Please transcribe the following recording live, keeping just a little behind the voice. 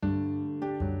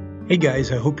Hey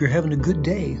guys, I hope you're having a good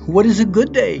day. What is a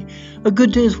good day? A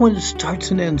good day is when it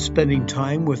starts and ends spending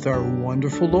time with our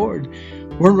wonderful Lord.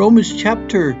 We're in Romans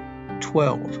chapter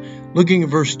 12, looking at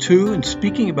verse 2 and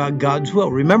speaking about God's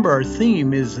will. Remember, our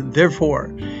theme is therefore.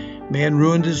 Man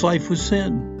ruined his life with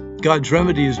sin. God's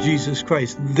remedy is Jesus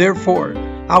Christ. Therefore,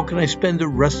 how can I spend the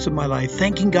rest of my life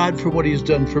thanking God for what he has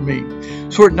done for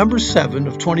me? So we're at number 7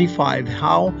 of 25.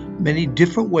 How many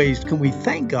different ways can we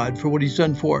thank God for what he's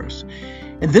done for us?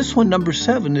 And this one, number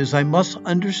 7, is I must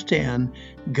understand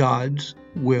God's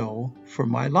will for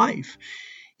my life.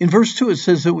 In verse 2, it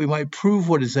says that we might prove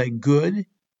what is a good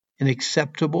and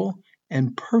acceptable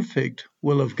and perfect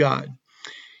will of God.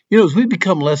 As we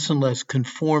become less and less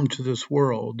conformed to this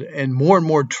world and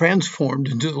more transformed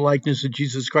into the likeness of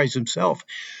Jesus Christ himself,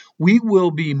 we will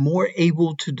be more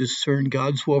able to discern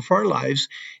God's will for our lives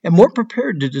and more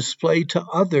prepared to display to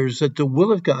others that the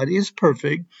will of God is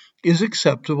perfect, is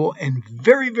acceptable, and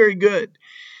very, very good.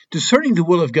 Discerning the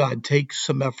will of God takes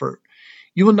some effort.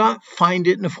 You will not find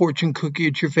it in a fortune cookie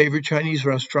at your favorite Chinese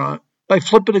restaurant, by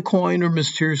flipping a coin, or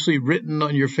mysteriously written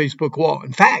on your Facebook wall.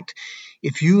 In fact,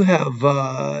 if you have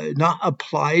not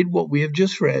applied what we have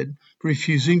just read,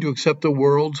 refusing to accept the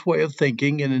world's way of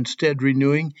thinking and instead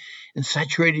renewing and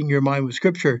saturating your mind with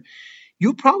Scripture,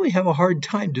 you'll probably have a hard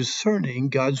time discerning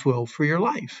God's will for your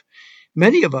life.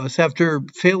 Many of us, after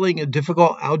failing a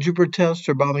difficult algebra test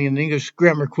or bombing an English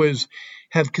grammar quiz,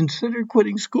 have considered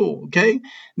quitting school, okay?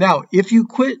 Now, if you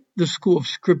quit the school of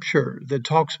Scripture that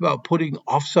talks about putting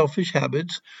off selfish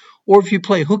habits, or if you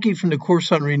play hooky from the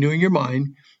course on renewing your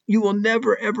mind, you will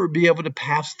never, ever be able to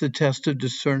pass the test of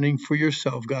discerning for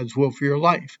yourself God's will for your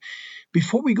life.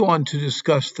 Before we go on to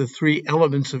discuss the 3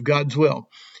 elements of God's will,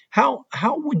 how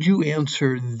would you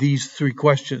answer these 3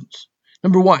 questions?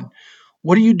 Number 1,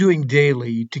 what are you doing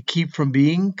daily to keep from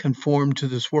being conformed to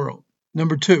this world?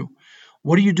 Number 2,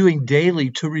 what are you doing daily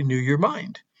to renew your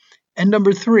mind? And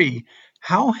number 3,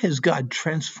 how has God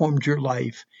transformed your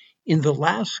life in the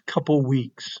last couple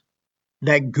weeks?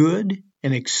 That good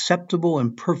and acceptable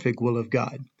and perfect will of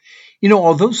God.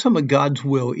 Although some of God's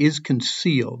will is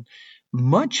concealed,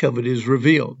 much of it is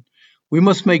revealed. We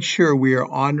must make sure we are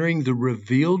honoring the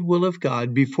revealed will of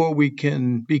God before we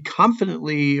can be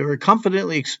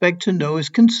confidently expect to know his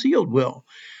concealed will.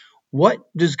 What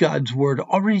does God's word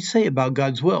already say about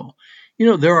God's will?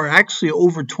 There are actually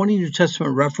over 20 New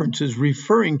Testament references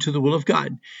referring to the will of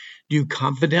God. Do you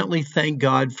confidently thank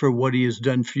God for what he has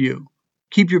done for you?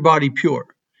 Keep your body pure.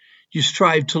 You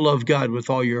strive to love God with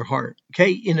all your heart.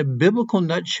 Okay, in a biblical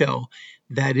nutshell,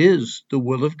 that is the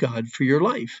will of God for your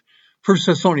life. 1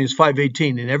 Thessalonians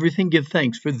 5:18, in everything give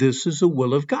thanks, for this is the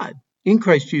will of God in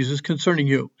Christ Jesus concerning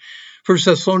you. 1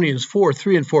 Thessalonians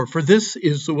 4:3 and 4, for this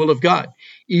is the will of God,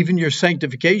 even your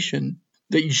sanctification,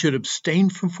 that you should abstain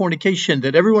from fornication,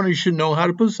 that everyone who should know how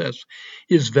to possess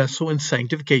his vessel in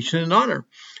sanctification and honor.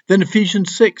 Then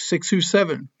Ephesians 6 through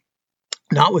 7,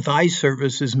 not with eye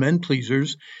service as men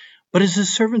pleasers, but as the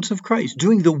servants of Christ,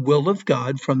 doing the will of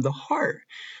God from the heart,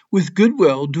 with good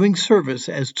will, doing service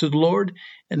as to the Lord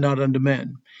and not unto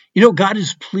men. God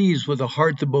is pleased with a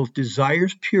heart that both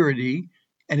desires purity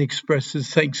and expresses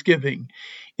thanksgiving.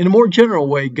 In a more general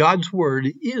way, God's word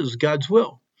is God's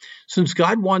will. Since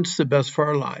God wants the best for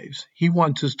our lives, he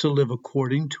wants us to live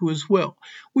according to his will,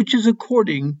 which is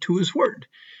according to his word.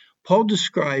 Paul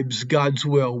describes God's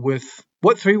will with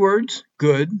what 3 words?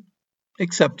 Good,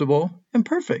 acceptable, and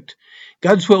perfect.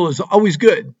 God's will is always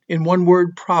good. In one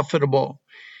word, profitable.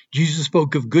 Jesus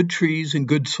spoke of good trees and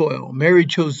good soil. Mary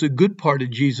chose the good part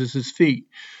of Jesus' feet.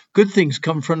 Good things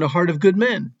come from the heart of good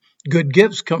men. Good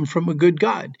gifts come from a good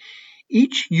God.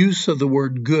 Each use of the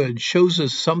word good shows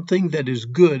us something that is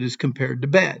good as compared to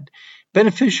bad,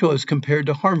 beneficial as compared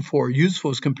to harmful, or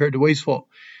useful as compared to wasteful.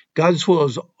 God's will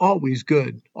is always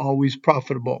good, always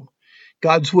profitable.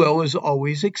 God's will is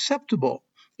always acceptable.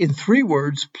 In 3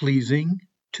 words, pleasing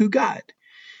to God.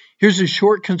 Here's a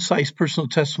short, concise personal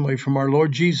testimony from our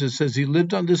Lord Jesus as he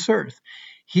lived on this earth.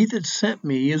 He that sent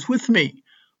me is with me,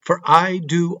 for I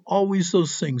do always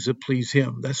those things that please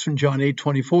him. That's from John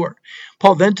 8:24.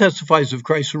 Paul then testifies of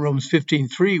Christ in Romans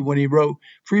 15:3 when he wrote,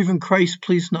 for even Christ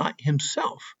pleased not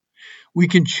himself. We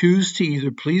can choose to either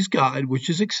please God,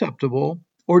 which is acceptable,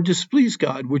 or displease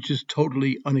God, which is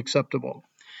totally unacceptable.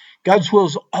 God's will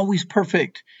is always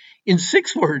perfect. In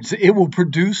 6 words, it will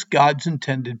produce God's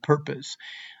intended purpose.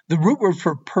 The root word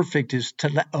for perfect is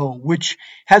teleo, which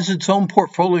has its own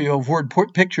portfolio of word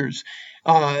pictures.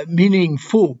 meaning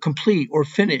full, complete, or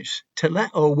finished.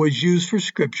 Teleo was used for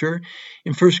Scripture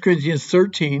in 1 Corinthians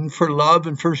 13, for love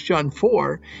in 1 John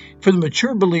 4, for the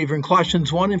mature believer in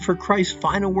Colossians 1, and for Christ's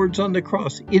final words on the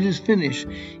cross. It is finished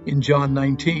in John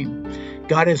 19.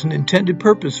 God has an intended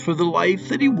purpose for the life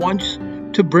that He wants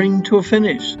to bring to a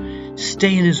finish.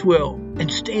 Stay in His will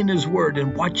and stay in His word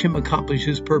and watch Him accomplish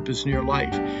His purpose in your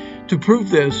life. To prove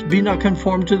this, be not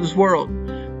conformed to this world,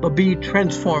 but be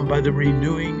transformed by the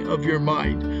renewing of your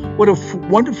mind. What a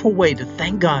wonderful way to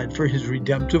thank God for His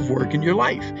redemptive work in your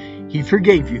life. He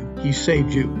forgave you. He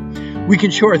saved you. We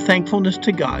can show our thankfulness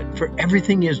to God for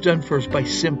everything He has done for us by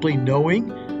simply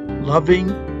knowing,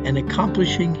 loving, and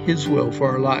accomplishing His will for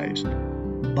our lives.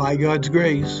 By God's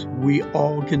grace, we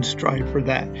all can strive for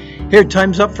that. Here,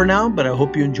 time's up for now, but I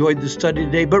hope you enjoyed the study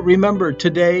today. But remember,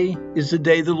 today is the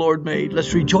day the Lord made.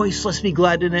 Let's rejoice, let's be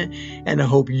glad in it, and I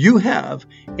hope you have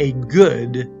a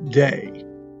good day.